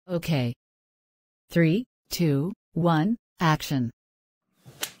Okay. 3, 2, 1, action.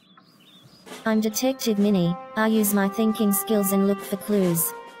 I'm Detective Minnie. I use my thinking skills and look for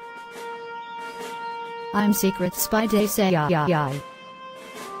clues. I'm Secret Spy Daisy.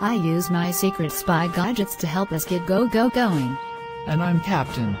 I use my secret spy gadgets to help us get going. And I'm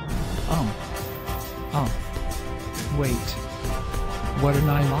Captain. Wait. What are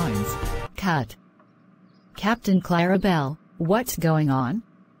 9 lines? Cut. Captain Clarabelle, what's going on?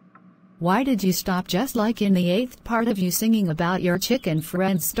 Why did you stop just like in the 8th part of you singing about your chicken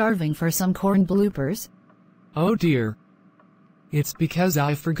friends starving for some corn bloopers? Oh dear. It's because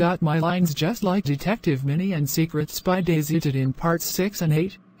I forgot my lines just like Detective Minnie and Secret Spy Daisy did in parts 6 and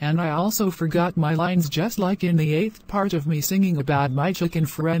 8, and I also forgot my lines just like in the 8th part of me singing about my chicken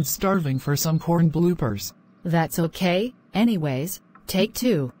friends starving for some corn bloopers. That's okay. Anyways, take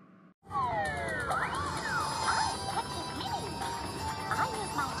 2.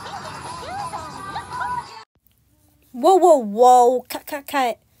 Whoa.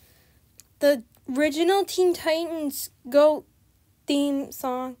 Cut. The original Teen Titans Go theme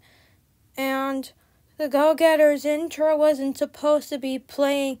song and the Go-Getters intro wasn't supposed to be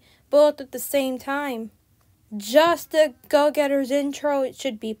playing both at the same time. Just the Go-Getters intro it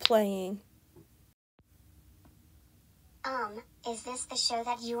should be playing. Is this the show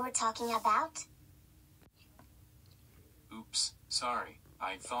that you were talking about? Oops, sorry.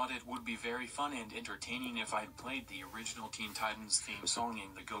 I thought it would be very fun and entertaining if I'd played the original Teen Titans theme song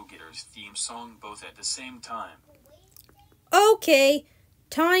and the Go-Getters theme song both at the same time. Okay,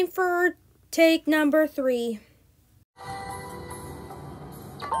 time for take number 3.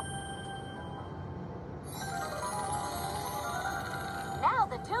 Now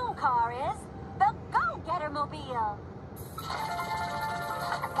the tune car is the Go-Getter Mobile.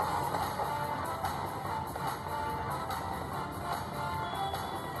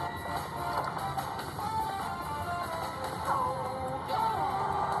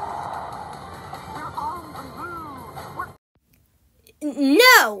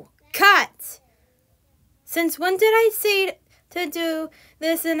 No! Cut! Since when did I say to do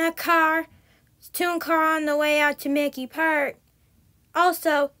this in a car? Tune car on the way out to Mickey Park.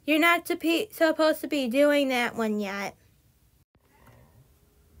 Also, you're not supposed to be doing that one yet.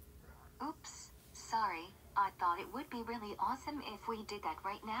 Oops, sorry. I thought it would be really awesome if we did that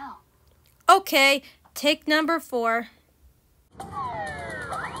right now. Okay, take number 4.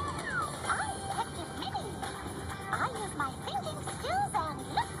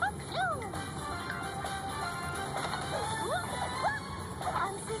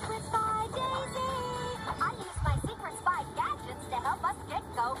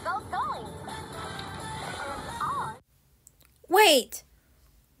 Wait,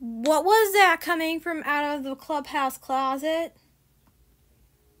 what was that coming from out of the clubhouse closet?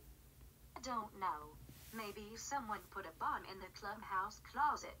 I don't know. Maybe someone put a bomb in the clubhouse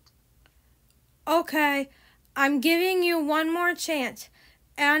closet. Okay, I'm giving you one more chance.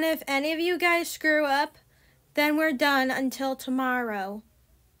 And if any of you guys screw up, then we're done until tomorrow.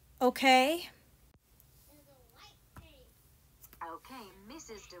 Okay? Okay,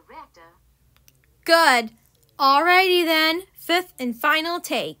 Mrs. Director. Good. Alrighty then. 5th and final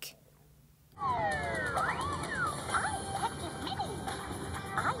take.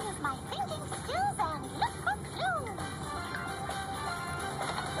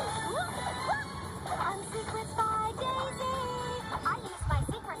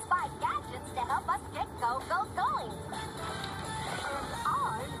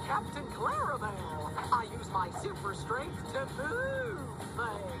 Captain Clarabelle. I use my super strength to move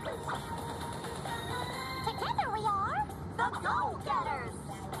things. Together we are the Go-Getters.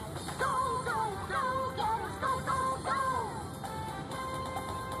 Go-Getters, go.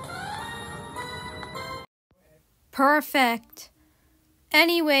 Perfect.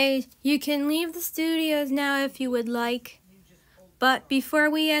 Anyways, you can leave the studios now if you would like. But before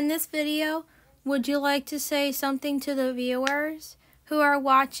we end this video, would you like to say something to the viewers who are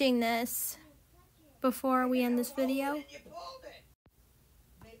watching this before we end this video? Yes.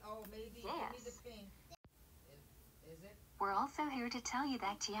 We're also here to tell you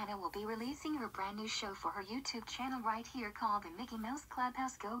that Tiana will be releasing her brand new show for her YouTube channel right here called the Mickey Mouse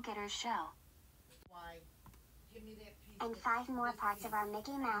Clubhouse Go-Getters Show. And 5 more parts of our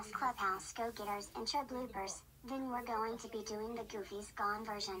Mickey Mouse Clubhouse Go-Getters intro bloopers. Then we're going to be doing the Goofy's Gone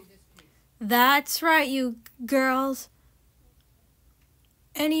version. That's right, you girls.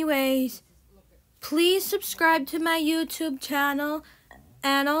 Anyways, please subscribe to my YouTube channel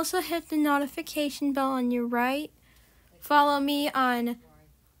and also hit the notification bell on your right. Follow me on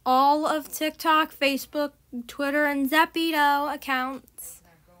all of TikTok, Facebook, Twitter, and Zepeto accounts.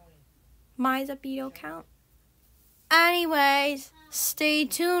 my video count. Anyways, stay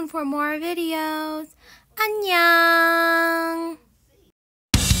tuned for more videos. 안녕!